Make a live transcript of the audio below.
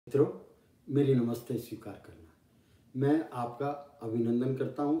मित्रों, मेरी नमस्ते स्वीकार करना। मैं आपका अभिनंदन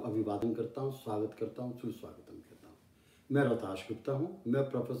करता हूं, अभिवादन करता हूं, स्वागत करता हूं, सुस्वागतम करता हूं। मैं रोहताश गुप्ता हूं। मैं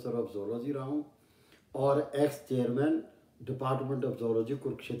प्रोफेसर ऑफ जोलॉजी रहा हूं और x chairman department of zoology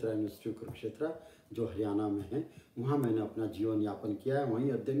Kurukshetra university Kurukshetra, जो हरियाणा में है। वहाँ मैंने अपना जीवन यापन किया है,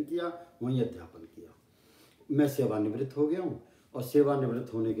 वहीं अध्ययन किया, वहीं अध्यापन किया। मैं सेवानिवृत्त हो गया हूँ और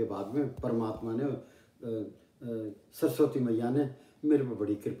सेवानिवृत्त होने के बाद में परमात्मा ने सरस्वती मैया ने मेरे पर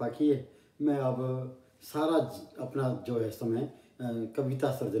बड़ी कृपा की है। मैं अब सारा अपना जो है समय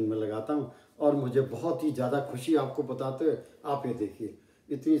कविता सर्जन में लगाता हूँ और मुझे बहुत ही ज़्यादा खुशी आपको बताते हुए, आप ये देखिए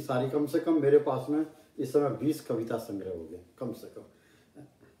इतनी सारी, कम से कम मेरे पास में इस समय 20 कविता संग्रह हो गए कम से कम।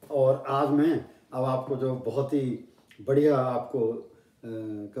 और आज मैं अब आपको जो बहुत ही बढ़िया आपको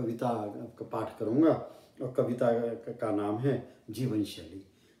कविता का पाठ करूँगा और कविता का नाम है जीवन शैली।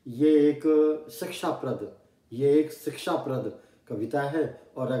 ये एक शिक्षाप्रद कविता है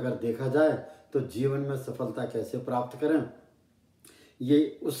और अगर देखा जाए तो जीवन में सफलता कैसे प्राप्त करें,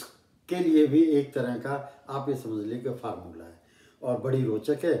 ये उसके लिए भी एक तरह का आप ये समझ लीजिए कि फार्मूला है और बड़ी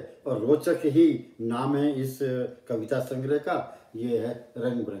रोचक है। और रोचक ही नाम है इस कविता संग्रह का। ये है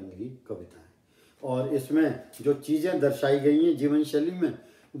रंग बिरंगी कविताएं और इसमें जो चीज़ें दर्शाई गई हैं जीवन शैली में,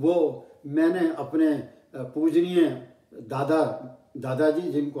 वो मैंने अपने पूजनीय दादाजी,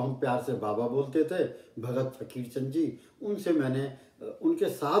 जिनको हम प्यार से बाबा बोलते थे, भगत फकीर चंद जी, उनसे मैंने उनके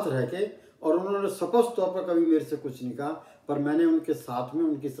साथ रह के, और उन्होंने स्पष्ट तौर पर कभी मेरे से कुछ नहीं कहा, पर मैंने उनके साथ में,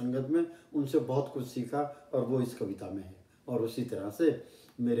 उनकी संगत में उनसे बहुत कुछ सीखा और वो इस कविता में है। और उसी तरह से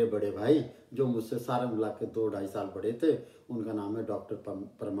मेरे बड़े भाई, जो मुझसे सारे मिला के 2-2.5 साल बड़े थे, उनका नाम है डॉक्टर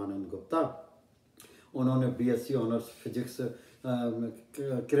परमानंद गुप्ता। उन्होंने BSc honours physics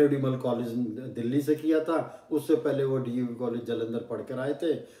क्रेडिमल college Delhi से किया था। उससे पहले वो डीयूवी कॉलेज जालंधर पढ़ कर आए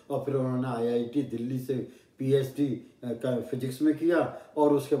थे और फिर उन्होंने आईआईटी दिल्ली से पीएचडी का फिजिक्स में किया।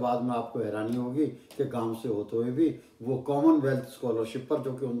 और उसके बाद में आपको हैरानी होगी कि गांव से होते हुए भी वो कॉमनवेल्थ स्कॉलरशिप पर,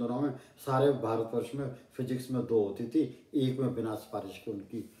 जो कि उन दिनों में सारे भारतवर्ष में फिजिक्स में 2 होती थी, एक में बिना सिफारिश के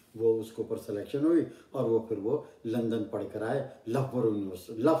उनकी वो उसके ऊपर सिलेक्शन हुई और वो फिर वो लंदन पढ़ कर आए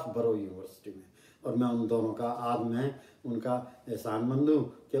लफबरो यूनिवर्सिटी में। और मैं उन दोनों का, आज मैं उनका एहसानमंद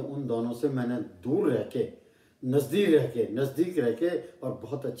हूँ कि उन दोनों से मैंने दूर रह के, नज़दीक रह के और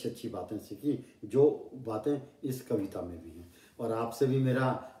बहुत अच्छी बातें सीखी, जो बातें इस कविता में भी हैं। और आपसे भी मेरा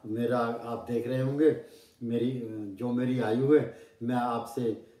आप देख रहे होंगे, मेरी आयु है, मैं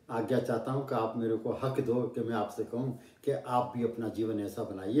आपसे आज्ञा चाहता हूँ कि आप मेरे को हक दो कि मैं आपसे कहूँ कि आप भी अपना जीवन ऐसा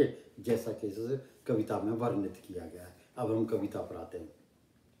बनाइए जैसा कि इस कविता में वर्णित किया गया है। अब हम कविता पर आते हैं।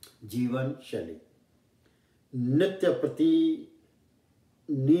 जीवन शैली। नित्य प्रति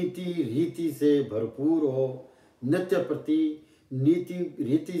नीति रीति से भरपूर हो, नित्य प्रति नीति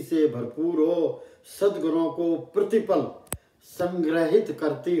रीति से भरपूर हो, सद्गुणों को प्रतिपल संग्रहित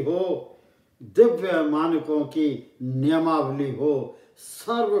करती हो, दिव्य मानकों की नियमावली हो,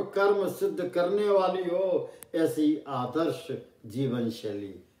 सर्व कर्म सिद्ध करने वाली हो, ऐसी आदर्श जीवन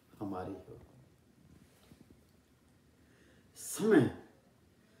शैली हमारी हो।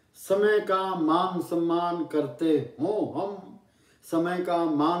 समय का मान सम्मान करते हो हम, समय का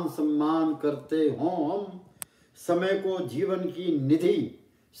मान सम्मान करते हो हम, समय को जीवन की निधि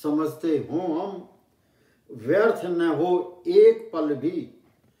समझते हो हम, व्यर्थ न हो एक पल भी,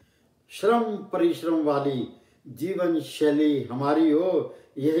 श्रम परिश्रम वाली जीवन शैली हमारी हो,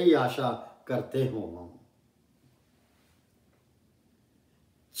 यही आशा करते हो हम।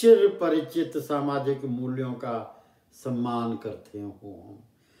 चिर परिचित सामाजिक मूल्यों का सम्मान करते हो हम,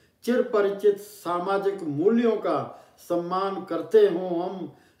 चिर परिचित सामाजिक मूल्यों का सम्मान करते हो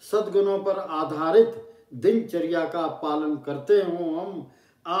हम, सद्गुणों पर आधारित दिनचर्या का पालन करते हो हम,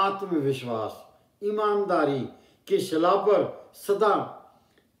 आत्मविश्वास ईमानदारी की शिला पर सदा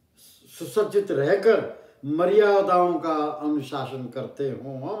सुसज्जित रहकर मर्यादाओं का अनुशासन करते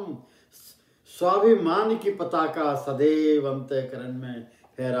हो हम, स्वाभिमान की पताका सदैव अंतःकरण में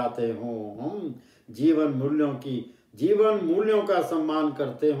फहराते हो हम, जीवन मूल्यों का सम्मान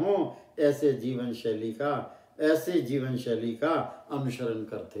करते हो, ऐसे जीवन शैली का अनुसरण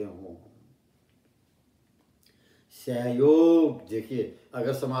करते हो। सहयोग, देखिए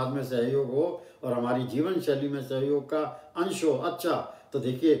अगर समाज में सहयोग हो और हमारी जीवन शैली में सहयोग का अंश हो, अच्छा, तो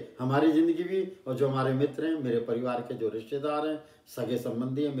देखिए हमारी जिंदगी भी, और जो हमारे मित्र हैं, मेरे परिवार के जो रिश्तेदार हैं, सगे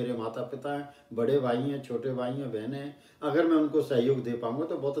संबंधी हैं, मेरे माता पिता हैं, बड़े भाई हैं, छोटे भाई हैं, बहनें हैं, अगर मैं उनको सहयोग दे पाऊंगा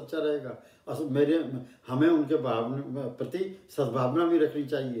तो बहुत अच्छा रहेगा। हमें उनके प्रति सद्भावना भी रखनी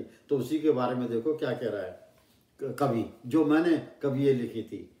चाहिए। तो उसी के बारे में देखो क्या कह रहा है कवि, जो मैंने कवि ये लिखी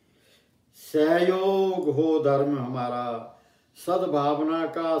थी। सहयोग हो धर्म हमारा, सद्भावना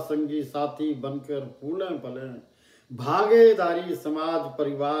का संगी साथी बनकर फूलें फलें, भागीदारी समाज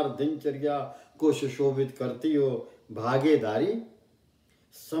परिवार दिनचर्या को सुशोभित करती हो। भागीदारी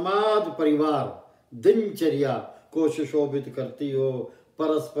समाज परिवार दिनचर्या को सुशोभित करती हो,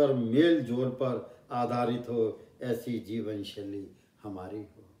 परस्पर मेल जोल पर आधारित हो, ऐसी जीवन शैली हमारी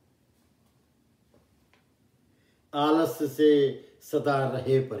हो। आलस्य से सदा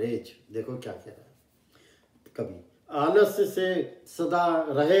रहे परहेज। देखो क्या कह रहा है कवि, आलस्य से सदा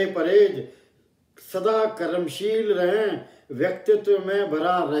रहे परहेज, सदा कर्मशील रहें, व्यक्तित्व में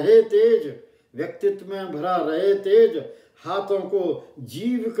भरा रहे तेज, व्यक्तित्व में भरा रहे तेज, हाथों को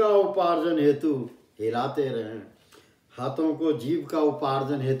जीविका उपार्जन हेतु हिलाते रहें, हाथों को जीविका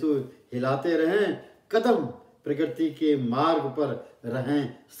उपार्जन हेतु हिलाते रहें, कदम प्रकृति के मार्ग पर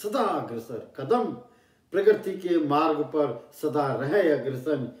रहें सदा अग्रसर, कदम प्रकृति के मार्ग पर सदा रहे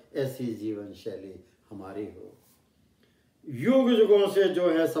अग्रसर, ऐसी जीवन शैली हमारी हो। युग युगों से जो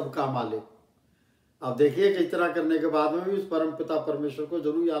है सबका मालिक। आप देखिए कि इतना करने के बाद में भी उस परम पिता परमेश्वर को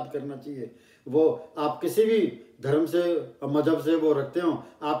जरूर याद करना चाहिए। वो आप किसी भी धर्म से मजहब से वो रखते हो,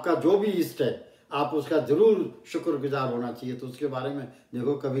 आपका जो भी इष्ट है आप उसका जरूर शुक्रगुजार होना चाहिए। तो उसके बारे में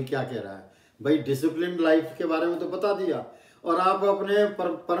देखो कवि क्या कह रहा है भाई, डिसिप्लिन लाइफ के बारे में तो बता दिया, और आप अपने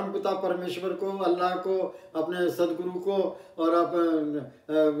परम पिता परमेश्वर को, अल्लाह को, अपने सदगुरु को, और आप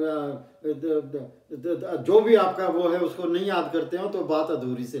जो भी आपका वो है उसको नहीं याद करते हो तो बात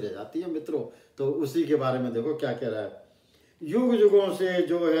अधूरी से रह जाती है मित्रों। तो उसी के बारे में देखो क्या कह रहा है, युग युगों से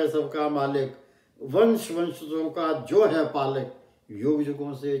जो है सबका मालिक, वंश वंशजों का जो है पालक, युग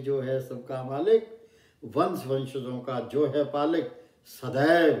युगों से जो है सबका मालिक, वंश वंशजों का जो है पालक,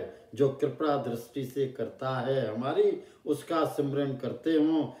 सदैव जो कृपा दृष्टि से करता है हमारी, उसका सिमरन करते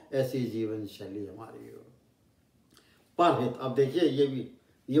हो, ऐसी जीवन शैली हमारी हो। परहित, अब देखिए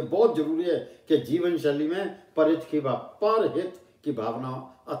ये बहुत जरूरी है कि जीवन शैली में परहित की भावना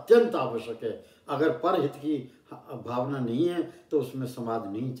अत्यंत आवश्यक है। अगर परहित की भावना नहीं है तो उसमें समाज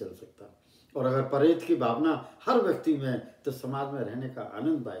नहीं चल सकता, और अगर परहित की भावना हर व्यक्ति में तो समाज में रहने का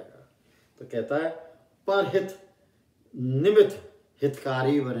आनंद आएगा। तो कहता है परहित निमित्त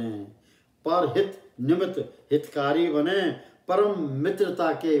हितकारी बने, परहित निमित्त हितकारी बने, परम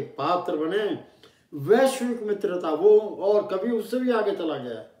मित्रता के पात्र बने, वैश्विक मित्रता, वो और कभी उससे भी आगे चला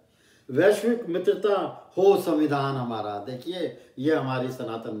गया है, वैश्विक मित्रता हो संविधान हमारा। देखिए ये हमारी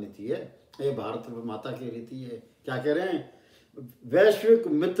सनातन नीति है, ये भारत माता की रीति है। क्या कह रहे हैं, वैश्विक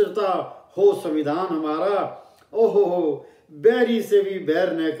मित्रता हो संविधान हमारा, ओहो हो, बैरी से भी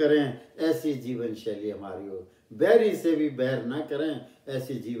बैर न करें, ऐसी जीवन शैली हमारी हो, बैरी से भी बैर न करें,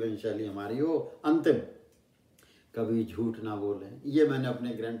 ऐसी जीवन शैली हमारी हो। अंतिम, कभी झूठ ना बोलें। ये मैंने अपने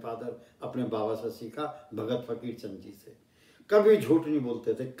ग्रैंडफादर, अपने बाबा से सीखा, भगत फकीर चंद जी से। कभी झूठ नहीं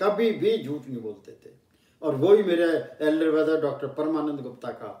बोलते थे, कभी भी झूठ नहीं बोलते थे, और वही मेरे एल्डर ब्रदर डॉक्टर परमानंद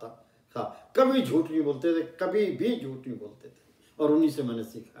गुप्ता का था, कभी झूठ नहीं बोलते थे, कभी भी झूठ नहीं बोलते थे, और उन्हीं से मैंने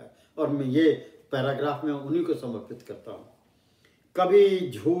सीखा है, और मैं ये पैराग्राफ में उन्हीं को समर्पित करता हूँ।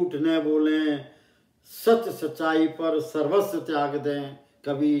 कभी झूठ न बोलें, सच सच्चाई पर सर्वस्व त्याग दें,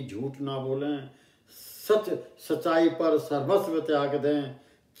 कभी झूठ ना बोलें, सच सच्चाई पर सर्वस्व त्याग दें,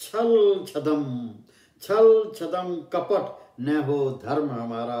 छल छदम कपट न हो धर्म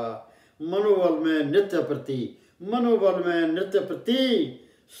हमारा, मनोबल में नृत्य प्रति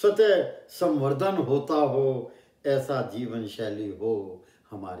सतह संवर्धन होता हो, ऐसा जीवन शैली हो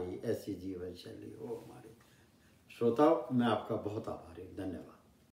हमारी, ऐसी जीवन शैली हो हमारी। श्रोताओं, मैं आपका बहुत आभारी हूँ। धन्यवाद।